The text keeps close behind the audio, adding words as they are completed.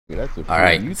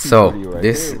Alright, so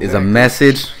this is a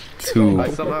message to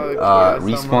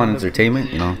Respawn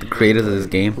Entertainment, you know, the creators of this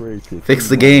game. Fix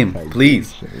the game,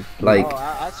 please. Like,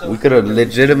 we could have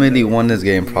legitimately won this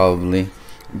game probably,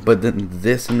 but then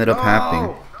this ended up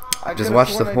happening. Just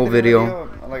watch the whole video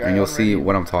and you'll see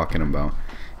what I'm talking about.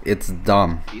 It's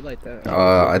dumb.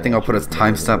 I think I'll put a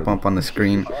timestamp up on the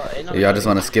screen. Y'all just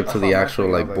want to skip to the actual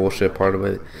like bullshit part of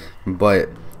it, but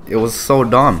it was so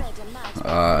dumb.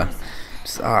 I'll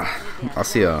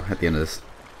see you at the end of this.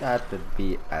 That would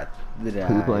be at the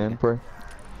Who you playing for?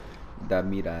 The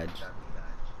Mirage.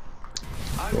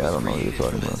 Yeah, I don't know what you're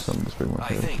talking about, so I'm just bringing my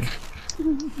character.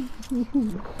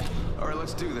 Alright,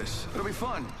 let's do this. It'll be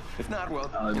fun. If not, well,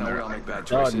 you know, we all make bad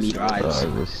choices. I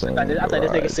thought this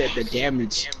nigga said the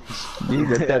damage. You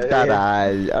said that.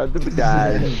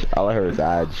 All I heard was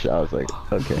Dodge. I was like,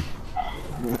 okay.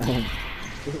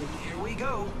 Here we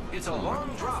go. It's a long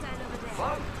drop.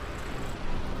 Fun.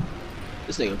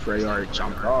 This nigga pretty hard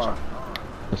jumping off.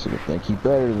 This nigga think he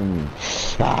better than me.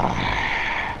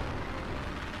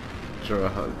 Sure, a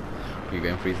hug. You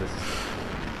game freezes.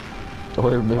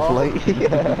 Or mid-flight.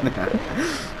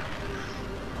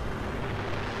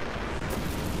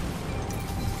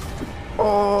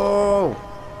 Oh!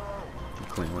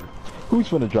 Clean with it. Who's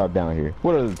gonna drop down here?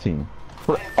 What other team?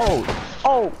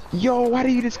 Oh! Yo, why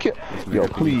did you just kill? Yo,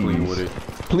 please.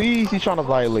 Please, he's trying to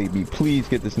violate me. Please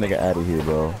get this nigga out of here,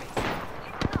 bro.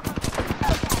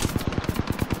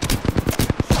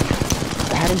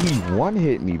 How did he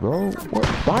one-hit me, bro?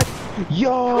 What?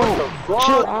 Yo!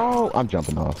 Chill out! I'm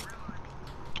jumping off.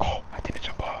 Oh, I didn't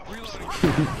jump off.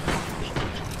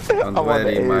 I'm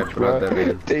ready, my brother.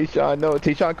 Tayshawn, no.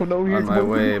 Tayshawn, come over here. On my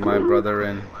way, my brother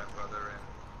in.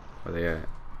 Where they at?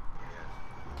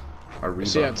 Ariba.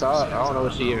 She at top. I don't know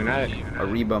what she even at.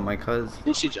 Ariba, my cuz.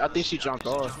 I think she jumped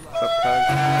off. What's up, cuz?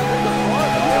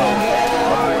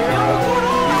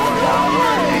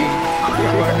 You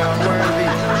are not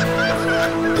worthy.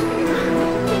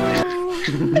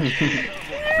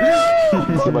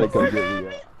 Somebody come get me.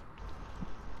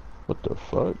 What the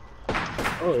fuck?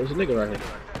 Oh, there's a nigga right here.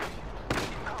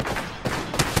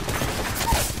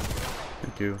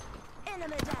 Thank you.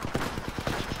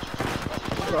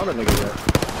 Where the other nigga at?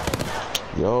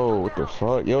 Yo, what the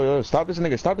fuck? Yo, stop this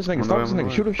nigga, stop this nigga.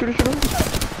 Shoot him.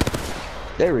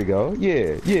 There we go.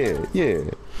 Yeah.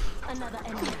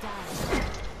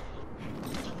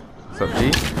 What's up,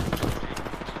 G?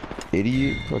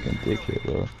 Idiot. Fucking dickhead,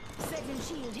 bro.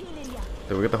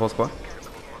 Did we get the whole squad?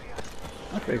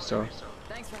 I think so.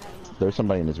 There's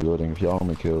somebody in this building. If y'all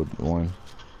only killed one.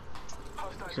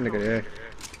 There's a nigga there.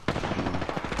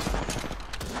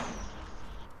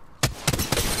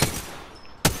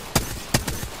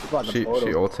 She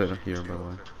ulted here, by the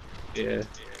way. Yeah.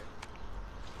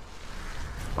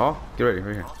 Oh, get ready,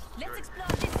 right here.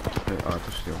 Wait, oh,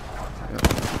 it's shield. Yeah.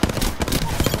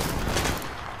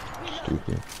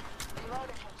 Stupid.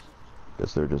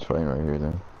 Guess they're just fighting right here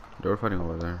then. They were fighting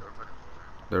over there.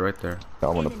 They're right there. I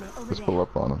wanna let's pull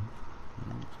up on them.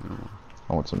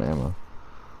 I want some ammo.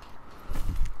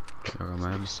 I got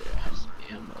my ammo.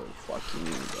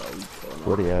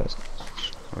 Where they at?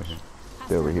 Over here.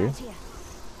 They over here?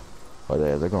 Oh,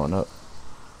 they're going up.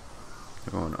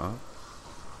 They're going up.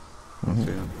 Mm-hmm.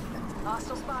 See them.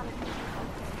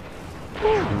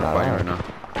 They're fighting right now.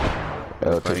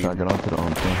 Let's not get onto the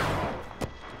home team.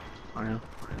 I know.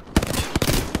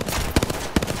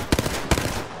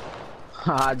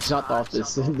 I jumped off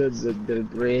this the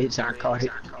ridge. I caught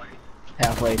it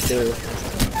halfway through.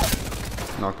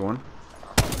 Knocked one.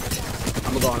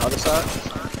 I'm gonna go on the other side.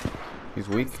 He's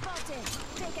weak.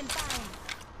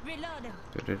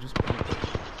 Dude, just...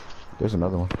 There's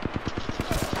another one.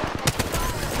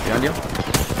 Behind you?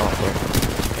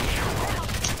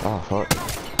 Oh fuck.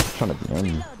 Trying to behind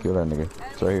you. Kill that nigga.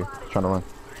 It's right here. Trying to run.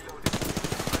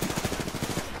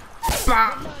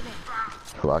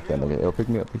 Block that nigga. Yo, pick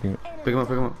me up. Pick him up.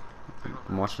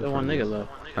 I'm watching. There's one nigga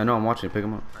left. I know, I'm watching. Pick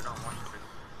him up.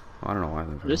 I don't know why.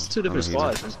 There's two different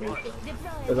squads.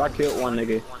 Cause I killed one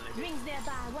nigga.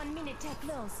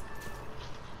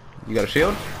 You got a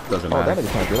shield? Doesn't Oh, matter. that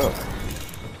nigga can't get up.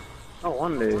 Oh,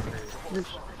 one nigga.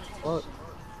 What?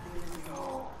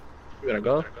 You better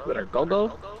go? You better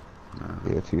go?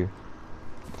 Yeah, it's here.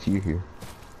 It's you here.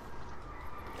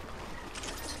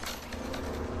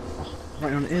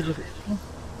 Right on the edge of it. Oh,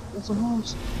 that's some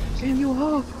homes. Game you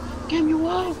up.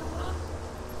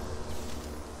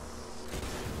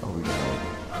 Oh, we got it.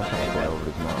 I'm trying to fly over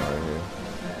this mountain right here.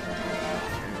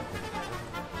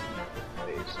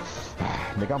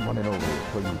 Nigga, I'm running over it.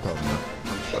 What are you talking about?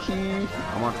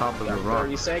 I'm on top of the rock.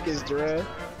 30 seconds, Dre.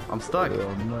 I'm stuck. Oh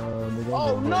no, nigga.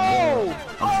 Oh no!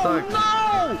 I'm stuck. No! I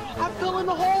fell in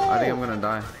the hole! I think I'm gonna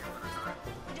die.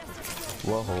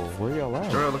 Whoa, where y'all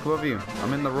at? Jorah, look above you.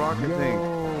 I'm in the rocket thing.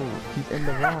 Yo, he's in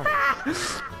the rock.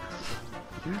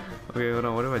 Okay, hold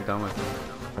on. What have I done with?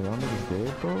 Are y'all niggas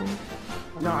dead, bro?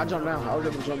 No, I jumped down. I was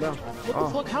able to jump down. What the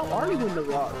fuck? How are you in the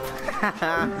rock?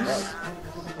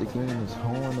 The game is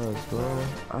holding us, bro.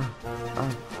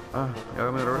 Y'all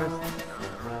got me to rest?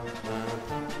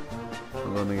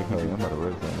 Hello, nigga. Hey, I'm about to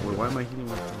rest that. Wait, why am I hitting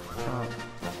myself?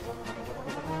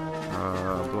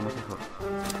 Blow myself up.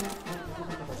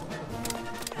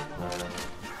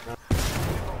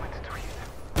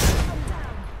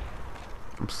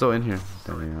 I'm still in here.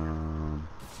 Damn.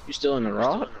 You still in the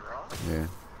rock? Yeah.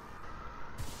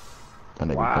 That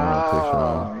nigga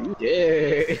Wow, you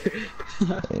did.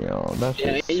 Yo, that's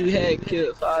Yeah, you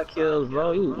had 5 kills,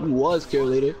 bro. You was kill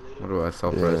leader. What do I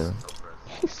self-res?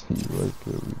 He was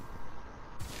good.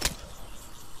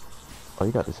 Oh,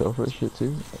 you got the self-res shit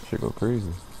too? That shit go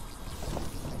crazy.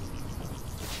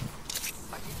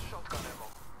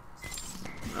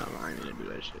 I ain't gonna do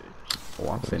that shit. Oh,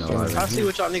 I'm staying alive. I see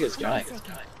what y'all niggas got.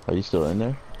 Are you still in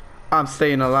there? I'm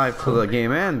staying alive till the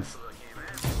game ends.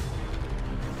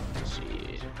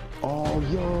 Shit. Oh,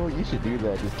 yo, you should do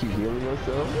that. Just keep healing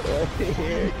yourself.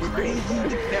 Crazy.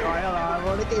 Alright,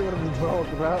 bro. They can't be broke,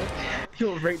 bro.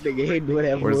 You'll break the game doing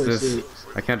that Where's bullshit. this?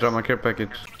 I can't drop my care package.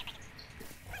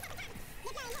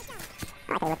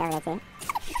 Okay, look over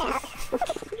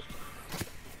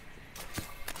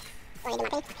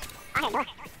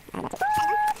there too.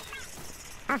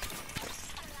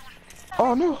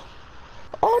 Oh no!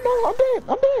 Oh no! I'm dead!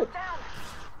 I'm dead!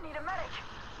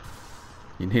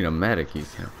 You need a medic, he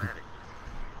said.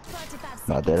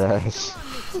 Not that ass.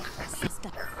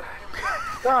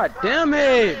 God damn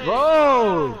it,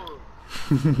 bro!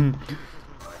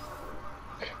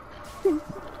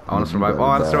 I wanna survive. Oh,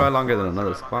 I survive longer than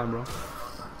another squad, bro.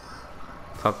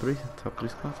 Top three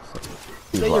squads.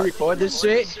 Say you record this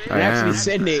shit and I actually am.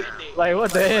 send it. Like,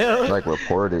 what the hell? Like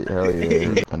report it, hell yeah.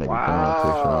 That nigga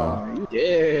Wow, you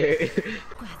did.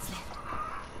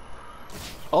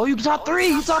 Oh, you top 3!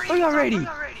 You top 3 already!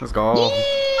 Let's go.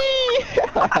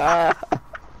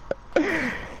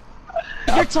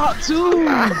 You're top 2!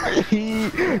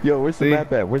 Yo, where's the See?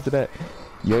 map at? Where's it at?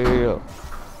 Yo.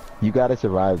 You gotta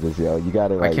survive this, yo. You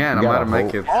gotta like. I can't. you I'm out gotta of my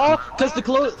hope- kids. Oh, cause the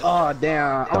close. Oh,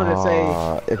 damn. I wanna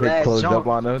say. If it last closed jump. up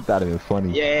on them, that'd have been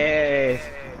funny. Yeah.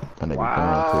 That nigga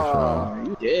Wow.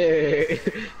 You did.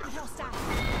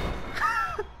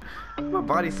 My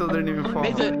body still didn't even fall.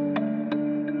 Make the-